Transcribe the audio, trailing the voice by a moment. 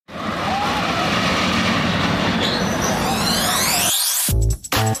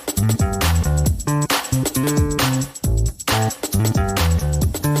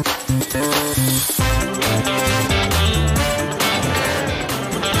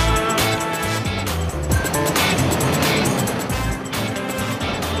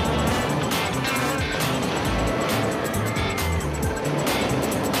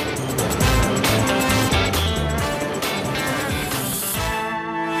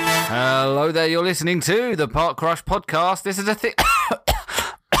Hello there, you're listening to the Park Crush podcast. This is a thing.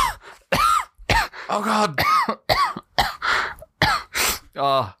 Oh, God.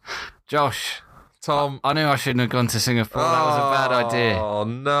 Oh, Josh. Tom. I knew I shouldn't have gone to Singapore. That was a bad idea. Oh,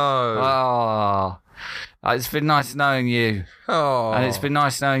 no. Oh, it's been nice knowing you. Oh. And it's been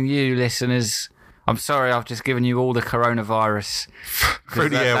nice knowing you, listeners. I'm sorry I've just given you all the coronavirus. Through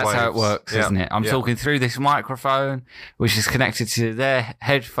the airwaves. That's how it works, isn't it? I'm talking through this microphone, which is connected to their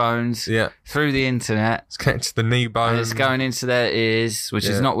headphones, through the internet. It's connected to the knee bone. And it's going into their ears, which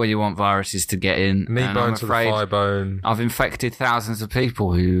is not where you want viruses to get in. Knee and bone I'm to the afraid thigh bone. I've infected thousands of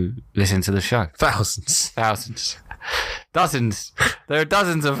people who listen to the show. Thousands. Dozens. There are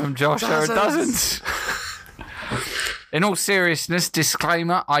dozens of them, Josh. There are dozens. In all seriousness,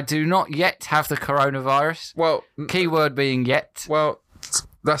 disclaimer, I do not yet have the coronavirus. Well, keyword being yet. Well,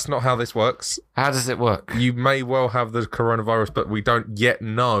 that's not how this works. How does it work? You may well have the coronavirus, but we don't yet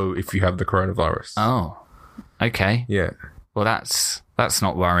know if you have the coronavirus. Oh, okay. Yeah. Well, that's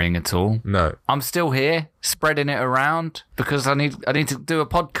not worrying at all. No. I'm still here, spreading it around because I need to do a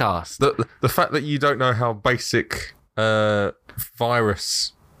podcast. The fact that you don't know how basic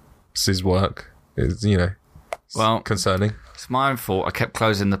viruses work is, concerning. It's my own fault. I kept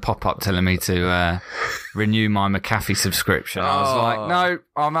closing the pop-up telling me to renew my McAfee subscription. I was like, no,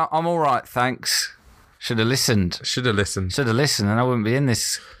 I'm all right, thanks. Should have listened, and I wouldn't be in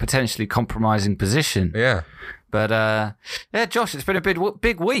this potentially compromising position. Yeah. But, Josh, it's been a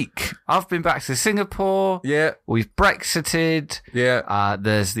big week. I've been back to Singapore. Yeah. We've Brexited. Yeah.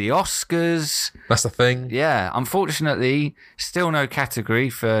 There's the Oscars. That's the thing. Yeah. Unfortunately, still no category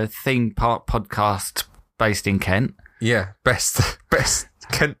for theme park podcast based in Kent. Yeah. Best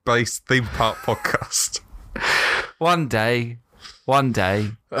Kent-based theme park podcast. One day.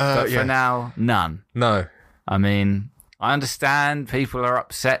 But for now, none. No. I mean, I understand people are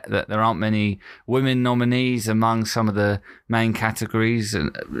upset that there aren't many women nominees among some of the main categories,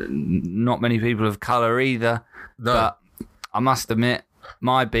 and not many people of colour either. No. But I must admit,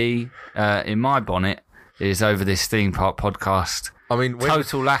 my bee in my bonnet is over this theme park podcast. I mean,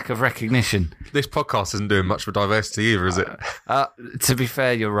 total lack of recognition. This podcast isn't doing much for diversity either, is it? To be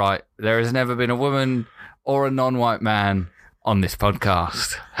fair, you're right. There has never been a woman or a non-white man on this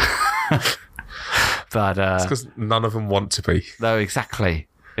podcast. But it's because none of them want to be. No, exactly.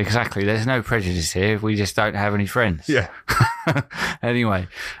 There's no prejudice here. We just don't have any friends. Yeah. Anyway,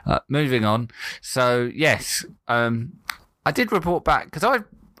 moving on. So yes, I did report back because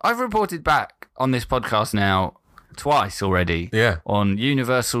I've reported back on this podcast now twice already. Yeah. On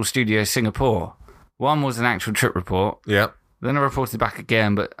Universal Studios Singapore. One was an actual trip report. Yeah. Then I reported back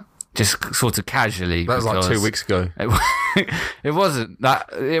again, but just sort of casually. That was like 2 weeks ago. It wasn't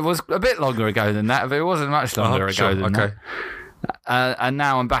that. It was a bit longer ago than that, but it wasn't much longer ago than that. And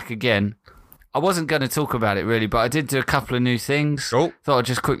now I'm back again. I wasn't going to talk about it really, but I did do a couple of new things. Oh. Thought I'd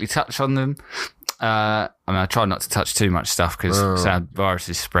just quickly touch on them. I try not to touch too much stuff because sad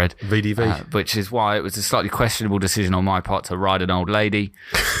viruses spread. VDV. Which is why it was a slightly questionable decision on my part to ride an old lady.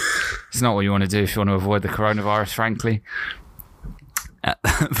 It's not what you want to do if you want to avoid the coronavirus, frankly.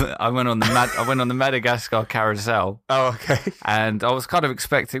 I went on the Madagascar carousel. Oh, okay. And I was kind of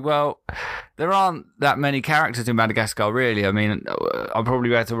expecting, well, there aren't that many characters in Madagascar, really. I mean, I'll probably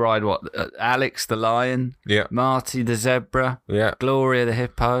be able to ride, Alex the lion, Marty the zebra, Gloria the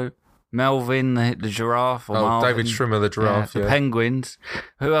hippo, Melvin the giraffe, or Marvin, David Schwimmer the giraffe, the penguins.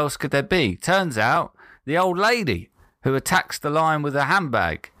 Who else could there be? Turns out, the old lady who attacks the lion with a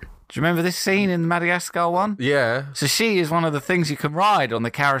handbag. Do you remember this scene in the Madagascar one? Yeah. So she is one of the things you can ride on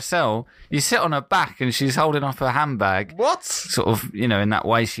the carousel. You sit on her back and she's holding up her handbag. What? Sort of, in that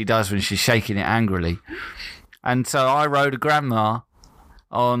way she does when she's shaking it angrily. And so I rode a grandma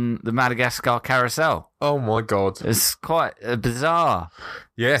on the Madagascar carousel. Oh, my God. It's quite a bizarre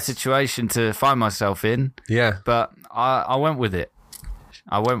situation to find myself in. Yeah. But I went with it.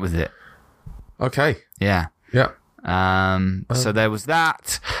 Okay. Yeah. Yeah. So there was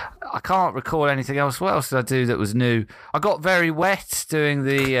that. I can't recall anything else. What else did I do that was new? I got very wet doing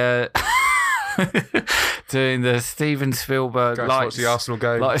the Steven Spielberg Watch the Arsenal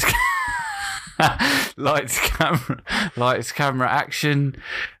game. Lights, camera, action,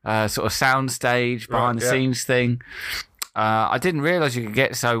 sort of sound stage, behind the scenes thing. I didn't realise you could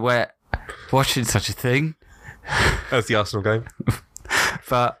get so wet watching such a thing. That's the Arsenal game.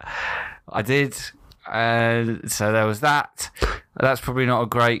 But I did. So there was that. That's probably not a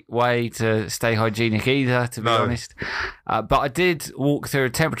great way to stay hygienic either, to be honest. But I did walk through a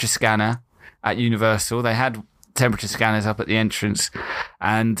temperature scanner at Universal. They had temperature scanners up at the entrance.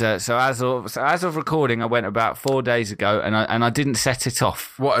 And so as of recording, I went about 4 days ago, and I didn't set it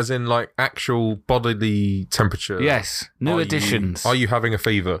off. What, as in like actual bodily temperature? Yes, new additions. Are you having a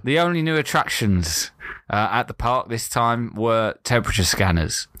fever? The only new attractions at the park this time were temperature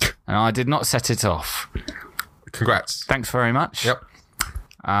scanners, and I did not set it off. Congrats. Thanks very much. Yep.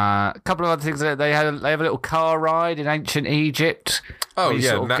 A couple of other things. They have a little car ride in ancient Egypt. Oh,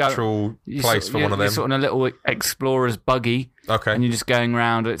 yeah, natural place for one of them. You're sort of in a little explorer's buggy. Okay. And you're just going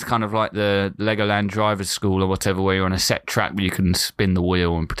around. It's kind of like the Legoland Driver's School or whatever, where you're on a set track where you can spin the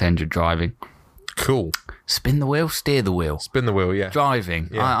wheel and pretend you're driving. Cool. Spin the wheel, steer the wheel. Spin the wheel, yeah. Driving.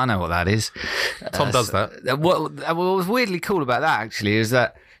 Yeah. I know what that is. Tom does that. What was weirdly cool about that, actually, is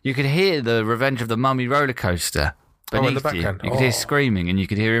that you could hear the Revenge of the Mummy roller coaster beneath in the background. You could hear screaming, and you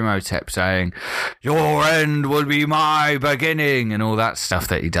could hear Imhotep saying, "Your end will be my beginning," and all that stuff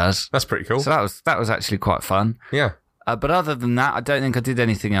that he does. That's pretty cool. So that was actually quite fun. Yeah. But other than that, I don't think I did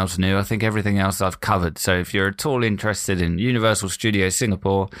anything else new. I think everything else I've covered. So if you're at all interested in Universal Studios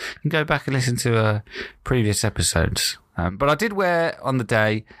Singapore, you can go back and listen to previous episodes. But I did wear on the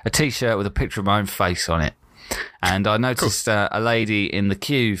day a T-shirt with a picture of my own face on it. And I noticed a lady in the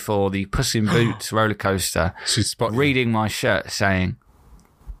queue for the Puss in Boots roller coaster reading my shirt saying,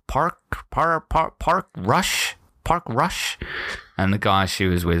 Park Rush? And the guy she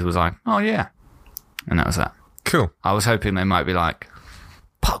was with was like, "Oh, yeah." And that was that. Cool. I was hoping they might be like,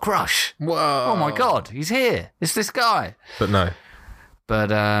 "Park Rush. Whoa. Oh my God, he's here. It's this guy." But no.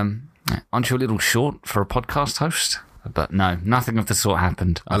 But aren't you a little short for a podcast host? But no, nothing of the sort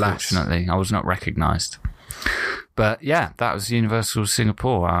happened, unfortunately. I was not recognised. But yeah, that was Universal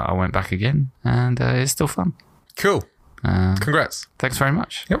Singapore. I went back again, and it's still fun. Cool. Congrats. Thanks very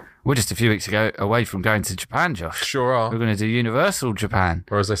much. Yep. We're just a few weeks away from going to Japan, Josh. Sure are. We're going to do Universal Japan.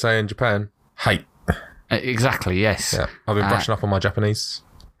 Or as they say in Japan, hate. Exactly, yes. Yeah, I've been brushing up on my Japanese.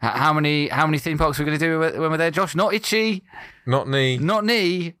 How many theme parks are we going to do when we're there, Josh? Not Ichi. Not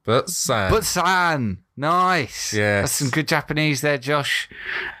Ni. But San. Nice. Yes. That's some good Japanese there, Josh.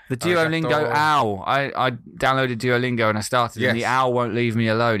 The Duolingo owl. I downloaded Duolingo and I started, and the owl won't leave me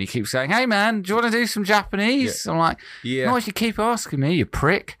alone. He keeps saying, "Hey, man, do you want to do some Japanese?" Yeah. I'm like, "No, you keep asking me, you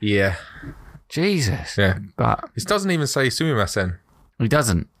prick." Yeah. Jesus. Yeah. But it doesn't even say sumimasen. He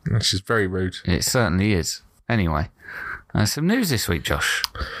doesn't. Which is very rude. It certainly is. Anyway, some news this week, Josh.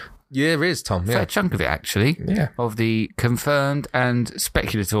 Yeah, there is, Tom. Yeah. Fair chunk of it, actually. Yeah. Of the confirmed and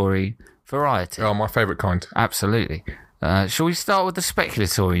speculatory variety. Oh, my favourite kind. Absolutely. Shall we start with the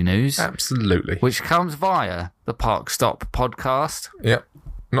speculatory news? Absolutely. Which comes via the Park Stop podcast. Yep.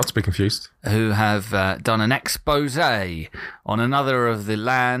 Not to be confused. Who have done an expose on another of the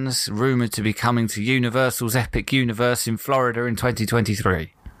lands rumoured to be coming to Universal's Epic Universe in Florida in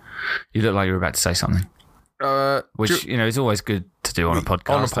 2023. You look like you were about to say something. Which, is always good to do on a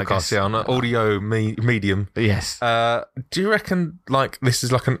podcast. On a podcast, yeah, on an audio medium. Yes. Do you reckon, this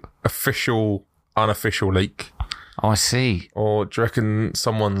is like an official, unofficial leak? Oh, I see. Or do you reckon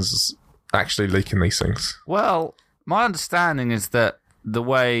someone's actually leaking these things? Well, my understanding is that the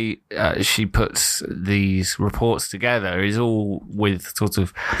way she puts these reports together is all with sort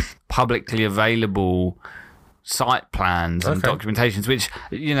of publicly available site plans and documentations, which,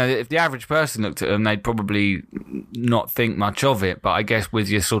 if the average person looked at them, they'd probably not think much of it. But I guess with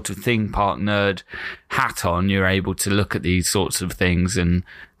your sort of theme park nerd hat on, you're able to look at these sorts of things and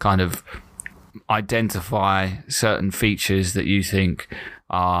kind of identify certain features that you think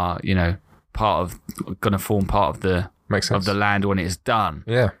are, going to form part of the land when it's done.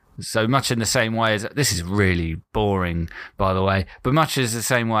 Yeah. So much in the same way as, this is really boring, by the way, but much as the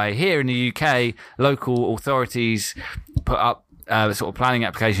same way here in the UK, local authorities put up sort of planning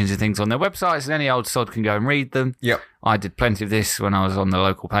applications and things on their websites, and any old sod can go and read them. Yep. I did plenty of this when I was on the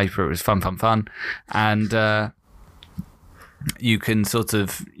local paper. It was fun. And you can sort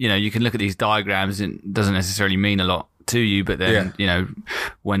of, you can look at these diagrams. It doesn't necessarily mean a lot to you, but then,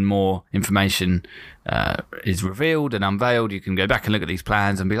 when more information is revealed and unveiled, you can go back and look at these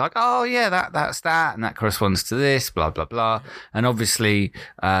plans and be like, "Oh yeah, that's that, and that corresponds to this, blah blah blah." And obviously,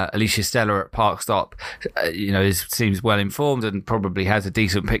 Alicia Stella at Park Stop, seems well informed and probably has a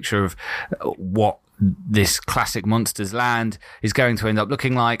decent picture of what this classic Monsters land is going to end up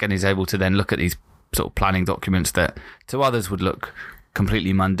looking like, and is able to then look at these sort of planning documents that to others would look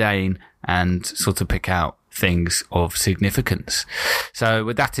completely mundane and sort of pick out things of significance. So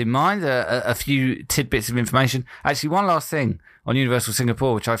with that in mind, a few tidbits of information. Actually, one last thing on Universal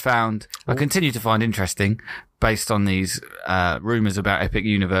Singapore, which I continue to find interesting, based on these rumours about Epic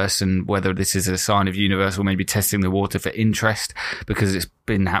Universe and whether this is a sign of Universal maybe testing the water for interest, because it's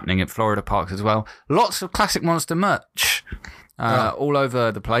been happening at Florida parks as well. Lots of Classic Monster merch. All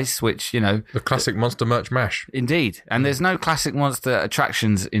over the place, which, the Classic Monster merch mash. Indeed. And there's no Classic Monster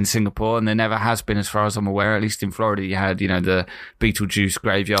attractions in Singapore, and there never has been, as far as I'm aware. At least in Florida, you had, the Beetlejuice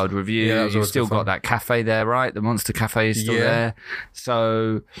Graveyard Review. Yeah, you've still got that cafe there, right? The Monster Cafe is still there.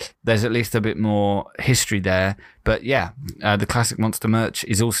 So there's at least a bit more history there. But the Classic Monster merch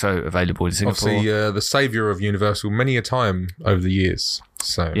is also available in Singapore. Obviously, the saviour of Universal many a time over the years.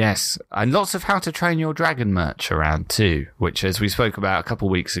 So yes, and lots of How to Train Your Dragon merch around too, which, as we spoke about a couple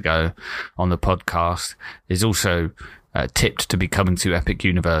of weeks ago on the podcast, is also tipped to be coming to Epic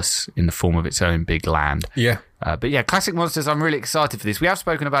Universe in the form of its own big land. Yeah. But Classic Monsters, I'm really excited for this. We have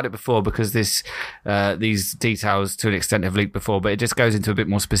spoken about it before because these details to an extent have leaked before, but it just goes into a bit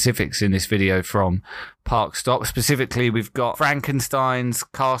more specifics in this video from Park Stop. Specifically, we've got Frankenstein's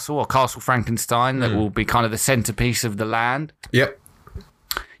castle, or Castle Frankenstein, that will be kind of the centerpiece of the land. Yep.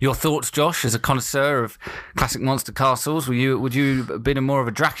 Your thoughts, Josh, as a connoisseur of classic monster castles? Would you have been more of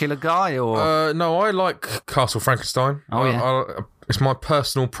a Dracula guy, or? No, I like Castle Frankenstein. It's my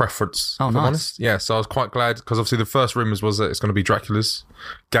personal preference. Oh, if nice. I'm honest. Yeah, so I was quite glad, because obviously the first rumours was that it's going to be Dracula's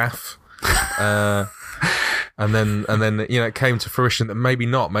gaff. And then it came to fruition that maybe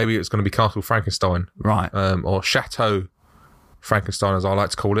not. Maybe it's going to be Castle Frankenstein. Right. Or Chateau Frankenstein, as I like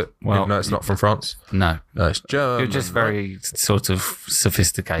to call it. Well, even though it's not from France. No. It's German. You're just very sort of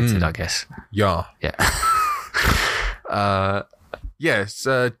sophisticated, I guess. Yeah. Yeah. It's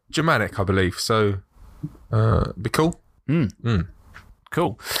Germanic, I believe. So, be cool.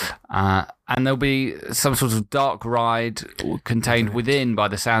 Cool. And there'll be some sort of dark ride contained within, by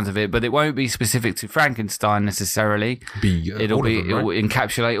the sounds of it, but it won't be specific to Frankenstein necessarily. It will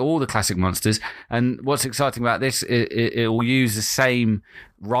encapsulate all the classic monsters. And what's exciting about this, it will use the same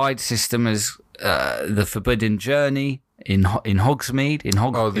ride system as the Forbidden Journey in Hogsmeade, in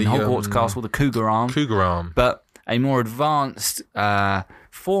Hogwarts Castle, the Cougar Arm. Cougar Arm. But a more advanced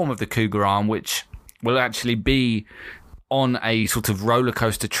form of the Cougar Arm, which will actually be on a sort of roller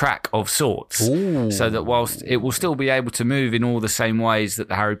coaster track of sorts. Ooh. So that whilst it will still be able to move in all the same ways that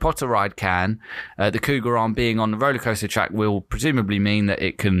the Harry Potter ride can, the Cougar Arm being on the roller coaster track will presumably mean that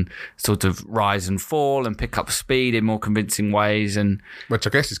it can sort of rise and fall and pick up speed in more convincing ways. And which I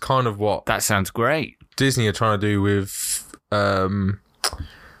guess is kind of what that sounds great. Disney are trying to do with Guardians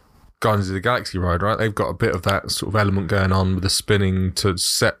of the Galaxy ride, right? They've got a bit of that sort of element going on with the spinning to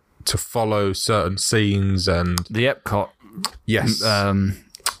follow certain scenes, and the Epcot. Yes.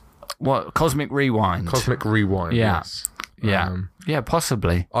 What? Cosmic Rewind. Cosmic Rewind. Yeah. Yes. Yeah,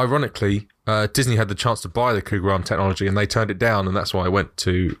 possibly. Ironically, Disney had the chance to buy the Cougar Arm technology and they turned it down, and that's why I went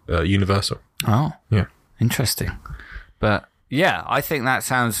to Universal. Oh. Yeah. Interesting. But yeah, I think that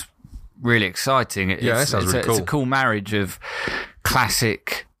sounds really exciting. That sounds really cool. It's a cool marriage of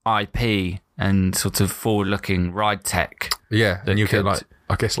classic IP and sort of forward-looking ride tech. Yeah, and you get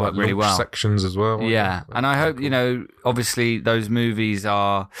really well sections as well. Yeah, and I hope, obviously those movies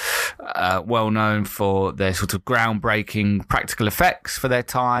are well known for their sort of groundbreaking practical effects for their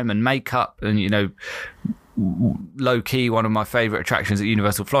time and makeup, and low key, one of my favorite attractions at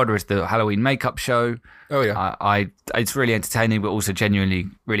Universal Florida is the Halloween makeup show. Oh yeah, it's really entertaining, but also genuinely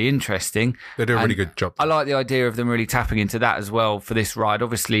really interesting. They do a really good job. I like the idea of them really tapping into that as well for this ride.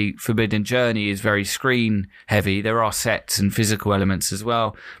 Obviously, Forbidden Journey is very screen heavy. There are sets and physical elements as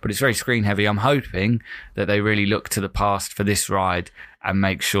well, but it's very screen heavy. I'm hoping that they really look to the past for this ride and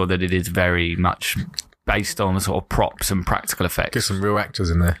make sure that it is very much based on sort of props and practical effects. Get some real actors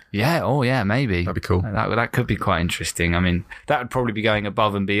in there. Yeah, maybe. That'd be cool. That could be quite interesting. I mean, that would probably be going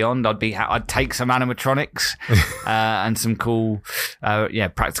above and beyond. I'd take some animatronics and some cool,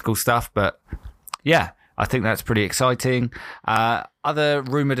 practical stuff. But yeah, I think that's pretty exciting. Other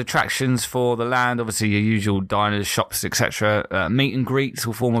rumoured attractions for the land, obviously your usual diners, shops, etc. Meet and greets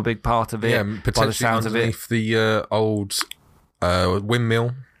will form a big part of it. Yeah, potentially underneath the old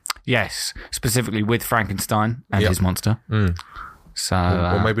windmill. Yes, specifically with Frankenstein and his monster. Mm. So,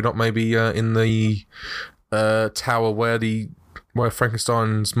 or maybe not. Maybe in the tower where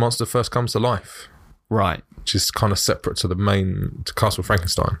Frankenstein's monster first comes to life. Right, which is kind of separate to to Castle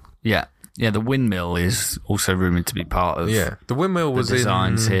Frankenstein. Yeah. The windmill is also rumoured to be part of. Yeah, the windmill was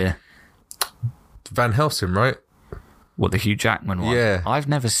designs here. Van Helsing, right? What, the Hugh Jackman one? Yeah, I've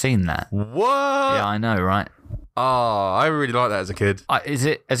never seen that. What? Yeah, I know, right? Oh, I really liked that as a kid. Is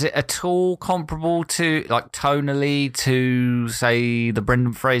it at all comparable to, like, tonally to, say, the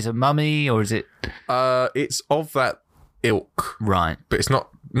Brendan Fraser Mummy, or is it? It's of that ilk. Right. But it's not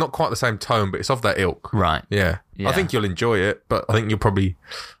quite the same tone, but it's of that ilk. Right. Yeah. I think you'll enjoy it, but I think you'll probably,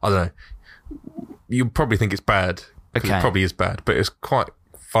 I don't know, you'll probably think it's bad. Okay. It probably is bad, but it's quite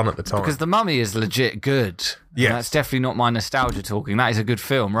fun at the time. Because The Mummy is legit good. Yes. That's definitely not my nostalgia talking. That is a good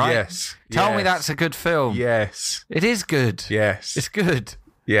film, right? Yes. Tell me that's a good film. Yes. It is good. Yes. It's good.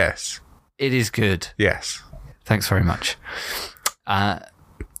 Yes. It is good. Yes. Thanks very much.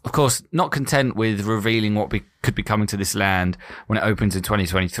 Of course, not content with revealing what could be coming to this land when it opens in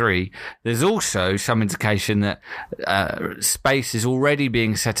 2023, there's also some indication that space is already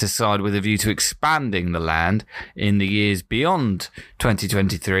being set aside with a view to expanding the land in the years beyond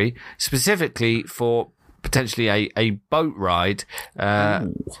 2023, specifically for potentially a boat ride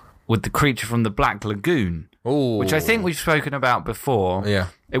with the creature from the Black Lagoon, which I think we've spoken about before. Yeah.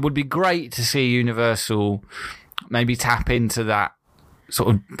 It would be great to see Universal maybe tap into that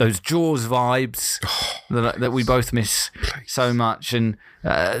sort of those Jaws vibes that we both miss so much, and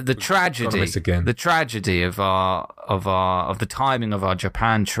the tragedy of the timing of our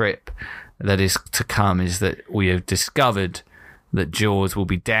Japan trip that is to come is that we have discovered that Jaws will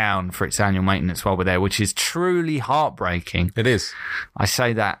be down for its annual maintenance while we're there, which is truly heartbreaking. It is. I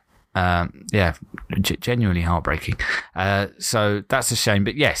say that. Genuinely heartbreaking. So that's a shame.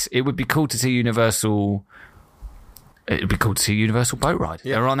 But yes, it would be cool to see Universal. It'd be cool to see Universal Boat Ride.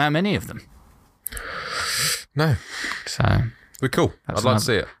 Yeah. There aren't that many of them. No. So we're cool. I'd like to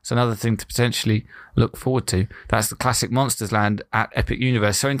see it. It's another thing to potentially look forward to. That's the Classic Monsters Land at Epic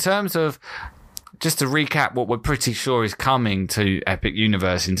Universe. So in terms of, just to recap what we're pretty sure is coming to Epic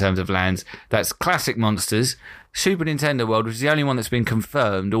Universe in terms of lands, that's Classic Monsters, Super Nintendo World, which is the only one that's been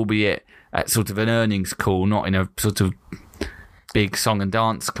confirmed, albeit at sort of an earnings call, not in a sort of big song and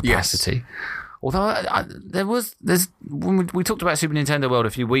dance capacity. Yes. Although when we talked about Super Nintendo World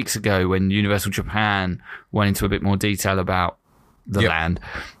a few weeks ago when Universal Japan went into a bit more detail about the land.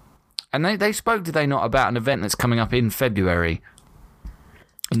 And they spoke, did they not, about an event that's coming up in February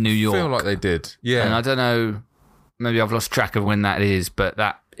in New York? I feel like they did, yeah. And I don't know, maybe I've lost track of when that is, but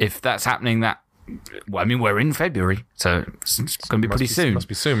if that's happening, we're in February, so it's going to be pretty soon. Must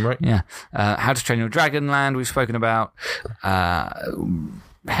be soon, right? Yeah. How to Train Your Dragon Land, we've spoken about.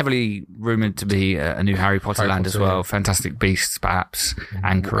 Heavily rumoured to be a new Harry Potter land as well. Yeah. Fantastic Beasts, perhaps,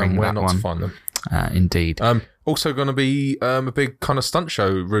 anchoring that one. To find them. Indeed. Also going to be a big kind of stunt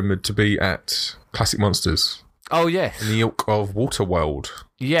show rumoured to be at Classic Monsters. Oh, yes. In the ilk of Waterworld.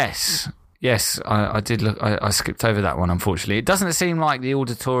 Yes. Yes, I did look. I skipped over that one, unfortunately. It doesn't seem like the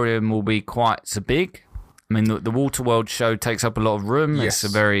auditorium will be quite so big. I mean, the Waterworld show takes up a lot of room. Yes.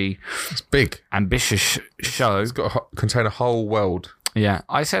 It's big, ambitious show. It's got to contain a whole world. Yeah,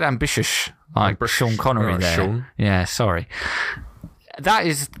 I said ambitious, like Sean Connery there. Sean. Yeah, sorry. That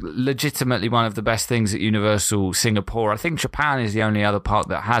is legitimately one of the best things at Universal Singapore. I think Japan is the only other park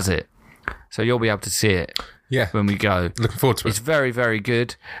that has it. So you'll be able to see it when we go. Looking forward to it. It's very, very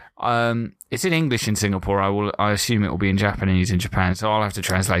good. It's in English in Singapore. I assume it will be in Japanese in Japan, so I'll have to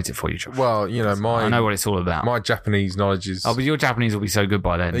translate it for you, Josh. Well, I know what it's all about. My Japanese knowledge is... Oh, but your Japanese will be so good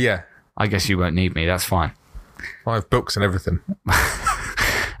by then. Yeah. I guess you won't need me. That's fine. I have books and everything.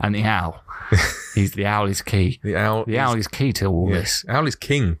 And the owl. The owl is key. The owl is key to all this. Owl is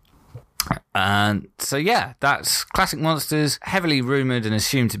king. And so, yeah, that's Classic Monsters, heavily rumoured and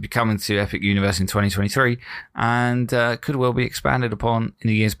assumed to be coming to Epic Universe in 2023, and could well be expanded upon in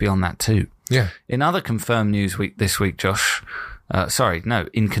the years beyond that too. Yeah. In other confirmed news this week, Josh...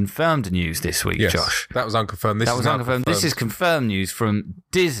 in confirmed news this week, Josh. That was unconfirmed. That was unconfirmed. This is confirmed news from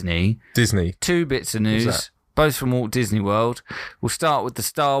Disney. Two bits of news, both from Walt Disney World. We'll start with the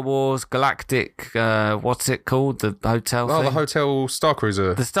Star Wars Galactic, what's it called? The hotel thing? The Hotel Star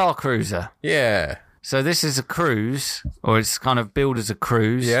Cruiser. The Star Cruiser. Yeah. So this is a cruise, or it's kind of billed as a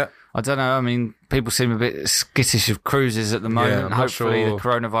cruise. Yeah. I don't know. I mean, people seem a bit skittish of cruises at the moment. Yeah, hopefully the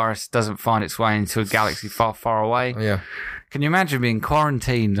coronavirus doesn't find its way into a galaxy far, far away. Yeah. Can you imagine being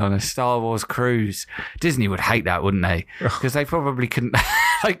quarantined on a Star Wars cruise? Disney would hate that, wouldn't they? Because they probably couldn't.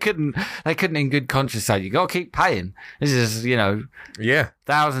 They couldn't in good conscience say, you got to keep paying. This is,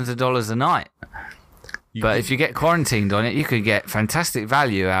 thousands of dollars a night. But if you get quarantined on it, you could get fantastic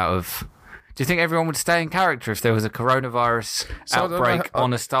value out of... Do you think everyone would stay in character if there was a coronavirus outbreak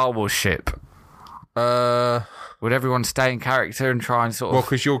on a Star Wars ship? Would everyone stay in character and try and sort of... Well,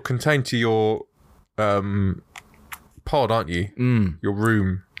 because you're contained to your pod, aren't you? Your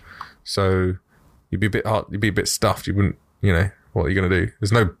room. So you'd be a bit stuffed. You wouldn't, what are you going to do?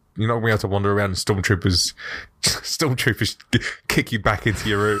 You're not going to be able to wander around and stormtroopers kick you back into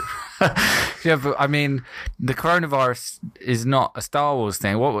your room. Yeah, but I mean, the coronavirus is not a Star Wars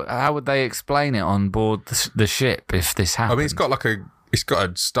thing. How would they explain it on board the ship if this happened? I mean, it's got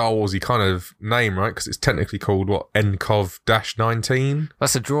a Star Warsy kind of name, right? Because it's technically called NCOV-19.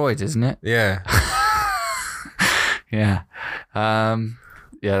 That's a droid, isn't it? Yeah. Yeah.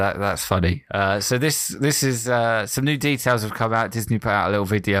 Yeah, that's funny. So this is some new details have come out. Disney put out a little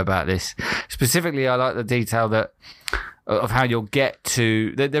video about this. Specifically, I like the detail of how you'll get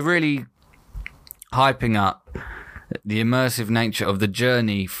to. They're really hyping up the immersive nature of the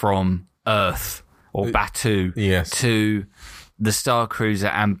journey from Earth or Batuu to the Star Cruiser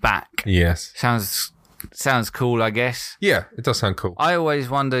and back. Yes. Sounds cool, I guess. Yeah, it does sound cool. I always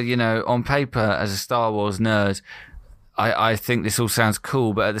wonder, on paper, as a Star Wars nerd, I think this all sounds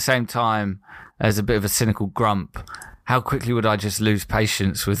cool, but at the same time, as a bit of a cynical grump, how quickly would I just lose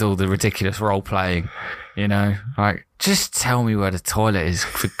patience with all the ridiculous role playing? Like, just tell me where the toilet is,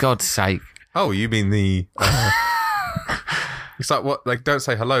 for God's sake. Oh, you mean the... It's like what? Like, don't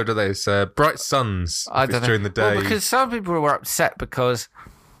say hello, do they? It's bright suns during the day. Well, because some people were upset because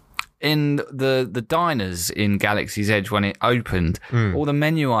in the diners in Galaxy's Edge when it opened, all the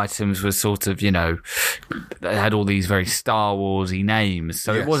menu items were sort of, they had all these very Star Warsy names,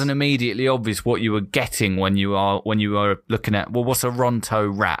 so it wasn't immediately obvious what you were getting when you were looking at, well, what's a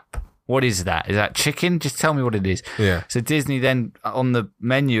Ronto wrap? What is that? Is that chicken? Just tell me what it is. Yeah. So Disney then on the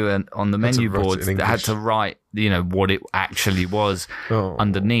menu and on the menu boards had to write, what it actually was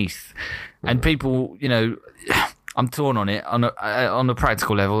underneath, and people, I'm torn on it on a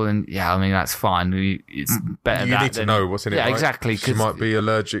practical level, and I mean that's fine. It's better. You need to know what's in it. Yeah, right? exactly. Because you might be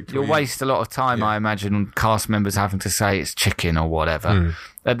allergic. You'll waste a lot of time, I imagine, on cast members having to say it's chicken or whatever.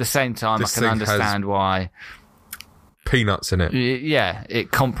 At the same time, I can understand why. Peanuts in it. Yeah,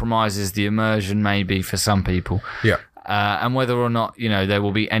 it compromises the immersion maybe for some people. Yeah. And whether or not there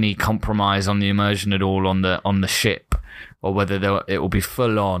will be any compromise on the immersion at all on the ship, or whether it will be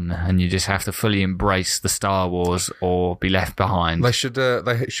full on and you just have to fully embrace the Star Wars or be left behind. They should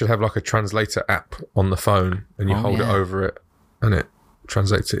have like a translator app on the phone, and you hold it over it, and it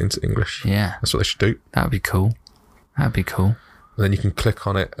translates it into English. Yeah, that's what they should do. That would be cool. And then you can click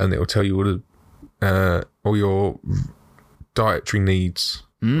on it, and it will tell you all your dietary needs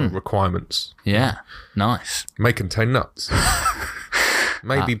or requirements. Yeah, nice. May contain nuts.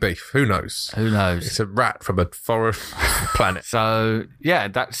 Maybe beef. Who knows? It's a rat from a foreign planet. So, yeah,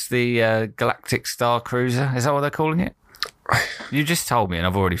 that's the Galactic Star Cruiser. Is that what they're calling it? You just told me and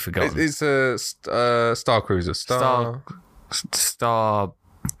I've already forgotten. It's a Star Cruiser. Star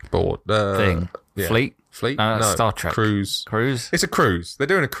board thing. Yeah. Fleet? No, Star Trek. Cruise. It's a cruise. They're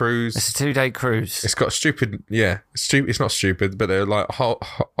doing a cruise. It's a 2-day cruise. It's got stupid... Yeah. It's not stupid, but they're like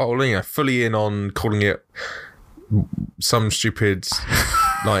fully in on calling it some stupid...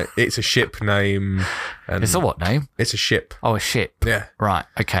 like, it's a ship name. And it's a what name? It's a ship. Oh, a ship. Yeah. Right.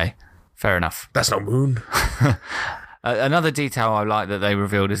 Okay. Fair enough. That's not moon. Another detail I like that they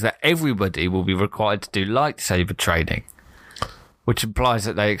revealed is that everybody will be required to do lightsaber training, which implies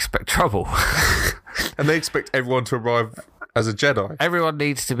that they expect trouble. And they expect everyone to arrive as a Jedi. Everyone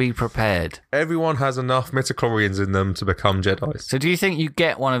needs to be prepared. Everyone has enough midichlorians in them to become Jedis. So do you think you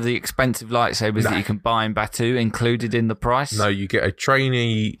get one of the expensive lightsabers that you can buy in Batuu included in the price? No, you get a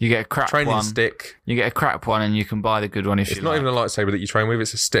training one. stick. You get a crap one and you can buy the good one if you like. It's not even a lightsaber that you train with,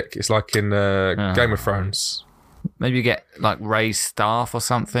 it's a stick. It's like in Game of Thrones. Maybe you get like Rey's staff or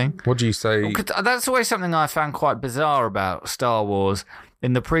something. What do you say? That's always something I found quite bizarre about Star Wars.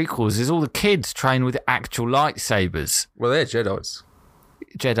 In the prequels, is all the kids train with actual lightsabers. Well, they're Jedis.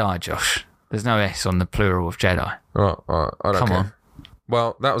 Jedi, Josh. There's no S on the plural of Jedi. All right. I don't care. On.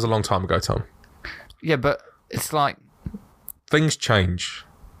 Well, that was a long time ago, Tom. Yeah, but it's like... Things change.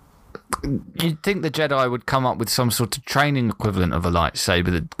 You'd think the Jedi would come up with some sort of training equivalent of a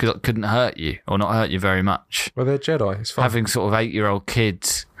lightsaber that couldn't hurt you, or not hurt you very much. Well, they're Jedi. It's fine. Having sort of 8-year-old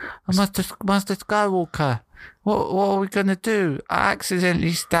kids. Master Skywalker... What are we going to do? I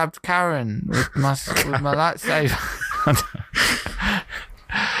accidentally stabbed Karen with my lightsaber.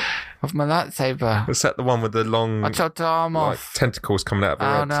 With my lightsaber. Is that the one with the long... I chopped her arm off. Tentacles coming out of her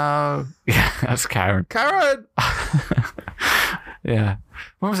head? Oh, no. Yeah, that's Karen. Karen! Yeah.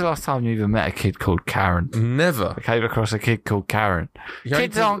 When was the last time you even met a kid called Karen? Never. I came across a kid called Karen.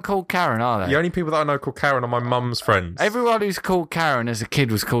 Kids aren't called Karen, are they? The only people that I know called Karen are my mum's friends. Everyone who's called Karen as a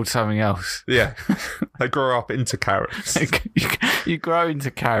kid was called something else. Yeah. They grow up into Karens. You grow into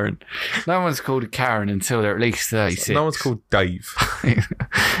Karen. No one's called a Karen until they're at least 36. No one's called Dave.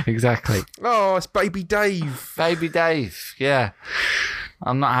 Exactly. Oh, it's Baby Dave. Baby Dave, yeah.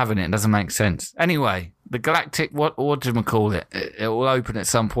 I'm not having it. It doesn't make sense. Anyway, the Galactic, what do we call it? It will open at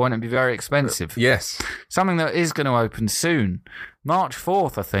some point and be very expensive. Yes. Something that is going to open soon. March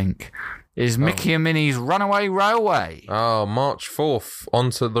 4th, I think, is Mickey and Minnie's Runaway Railway. Oh, March 4th,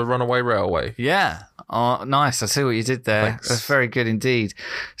 onto the Runaway Railway. Yeah. Oh, nice. I see what you did there. Thanks. That's very good indeed.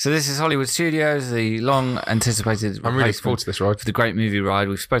 So this is Hollywood Studios, the long-anticipated I'm really looking forward to this ride. for the Great Movie Ride.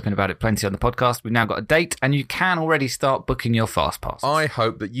 We've spoken about it plenty on the podcast. We've now got a date, and you can already start booking your fast pass. I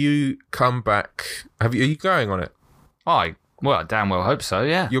hope that you come back. Are you going on it? I damn well hope so,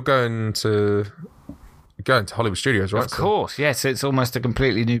 yeah. You're going to Hollywood Studios, right? Of course, yes. It's almost a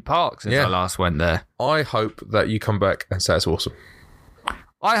completely new park since I last went there. I hope that you come back and say it's awesome.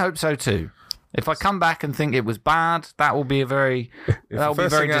 I hope so too. If I come back and think it was bad, that will be the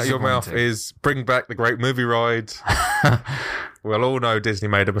first thing out of your mouth is bring back the Great Movie Ride. We'll all know Disney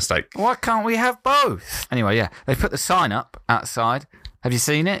made a mistake. Why can't we have both? Anyway, yeah, they put the sign up outside. Have you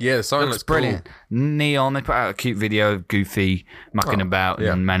seen it? Yeah, the sign looks brilliant. Cool. Neon. They put out a cute video of Goofy mucking about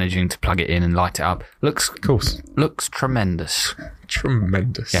and managing to plug it in and light it up. Looks tremendous.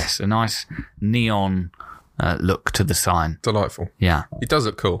 Tremendous. Yes, a nice neon look to the sign. Delightful. Yeah, it does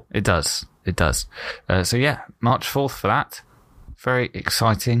look cool. It does. So yeah, March 4th for that. Very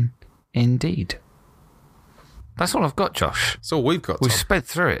exciting indeed. That's all I've got, Josh. That's all we've got, Tom. We've sped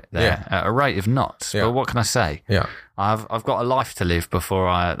through it there at a rate of knots. Yeah. But what can I say? Yeah. I've got a life to live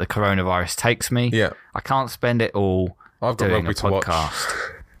before the coronavirus takes me. Yeah. I can't spend it all doing a podcast.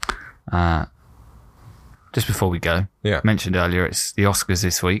 Just before we go, mentioned earlier, it's the Oscars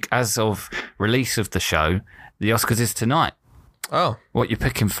this week. As of release of the show, the Oscars is tonight. Oh. What you're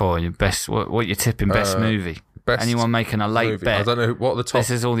picking for? Your best? What you're tipping best movie? Anyone making a late movie. bet? I don't know what the top.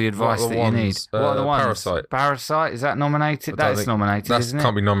 This is all the advice that you need. What are the ones? Parasite. Parasite, is that nominated? That's nominated, isn't it? That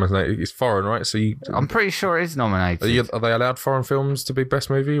can't be nominated. It's foreign, right? So I'm pretty sure it is nominated. Are they allowed foreign films to be best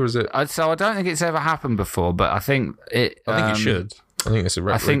movie, or is it? So I don't think it's ever happened before, but I think it. I think it should. I think it's a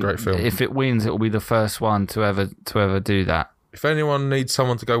really great film. If it wins, it will be the first one to ever do that. If anyone needs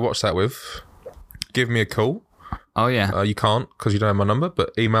someone to go watch that with, give me a call. Oh yeah. You can't because you don't have my number,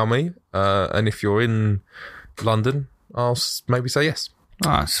 but email me. And if you're in London, I'll maybe say yes.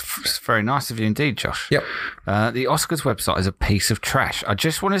 Oh, it's very nice of you indeed, Josh. Yep. The Oscars website is a piece of trash. I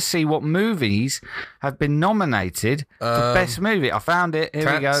just want to see what movies have been nominated for Best Movie. I found it.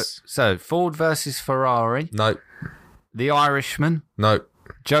 Here we go. So, Ford versus Ferrari. No. The Irishman. No.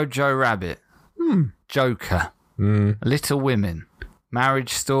 Jojo Rabbit. Joker. Little Women.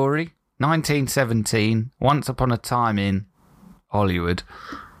 Marriage Story. 1917. Once Upon a Time in Hollywood.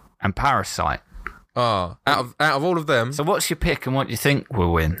 And Parasite. Out of all of them. So what's your pick and what do you think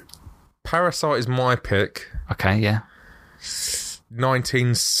will win? Parasite is my pick. Okay, yeah.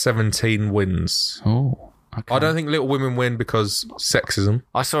 1917 wins. Oh, okay. I don't think Little Women win because sexism.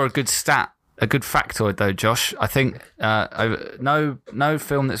 I saw a good factoid though, Josh. I think no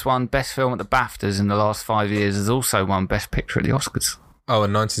film that's won Best Film at the BAFTAs in the last 5 years has also won Best Picture at the Oscars. Oh,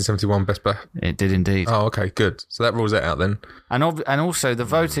 and 1971 Best Picture. It did indeed. Oh, okay, good. So that rules it out then. And also the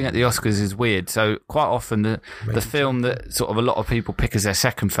voting at the Oscars is weird. So quite often the film that sort of a lot of people pick as their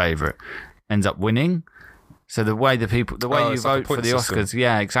second favourite ends up winning. So the way you vote for the Oscars, system.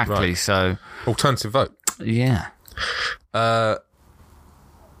 Yeah, exactly. Right. So alternative vote. Yeah.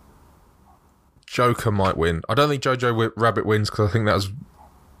 Joker might win. I don't think Jojo Rabbit wins because I think that was.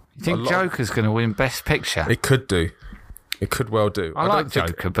 You think Joker's going to win Best Picture? It could do. It could well do. I like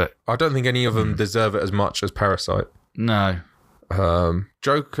Joker, but I don't think any of them deserve it as much as Parasite. No.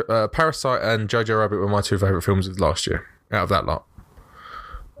 Joker, Parasite, and Jojo Rabbit were my two favourite films of last year. Out of that lot,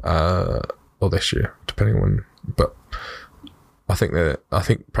 or this year, depending on. But I think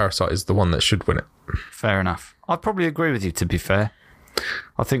Parasite is the one that should win it. Fair enough. I'd probably agree with you. To be fair,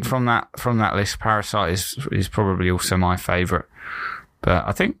 I think from that list, Parasite is probably also my favourite. But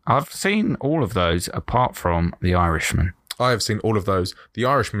I think I've seen all of those apart from The Irishman. I have seen all of those. The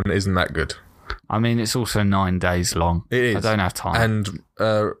Irishman isn't that good. I mean, it's also 9 days long. It is. I don't have time. And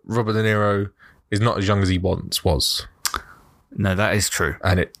Robert De Niro is not as young as he once was. No, that is true.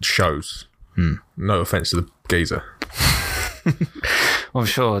 And it shows. No offence to the geezer. I'm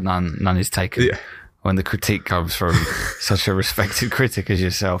sure none is taken when the critique comes from such a respected critic as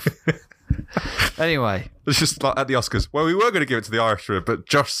yourself. Anyway, it's just like at the Oscars. Well, we were going to give it to The Irishman, but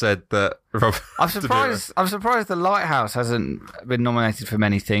Josh said that. I'm surprised The Lighthouse hasn't been nominated for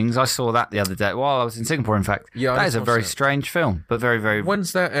many things. I saw that the other day while I was in Singapore. In fact, that is a very strange film, but very, very.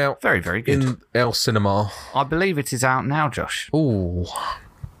 When's that out? Very, very good in El Cinema. I believe it is out now, Josh. Ooh.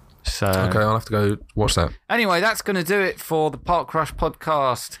 So okay, I'll have to go watch that. Anyway, that's going to do it for the Park Rush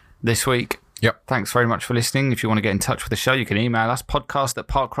podcast this week. Yep. Thanks very much for listening. If you want to get in touch with the show, you can email us,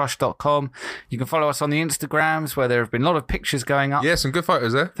 podcast@parkrush.com. You can follow us on the Instagrams, where there have been a lot of pictures going up. Yeah, some good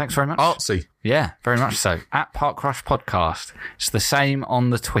photos there. Thanks very much. Artsy. Yeah, very much so. @Parkrush Podcast. It's the same on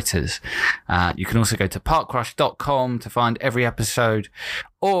the Twitters. You can also go to parkrush.com to find every episode,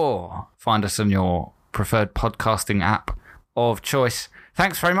 or find us on your preferred podcasting app of choice.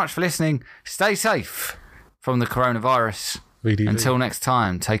 Thanks very much for listening. Stay safe from the coronavirus. VDV. Until next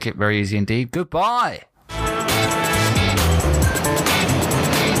time, take it very easy indeed. Goodbye.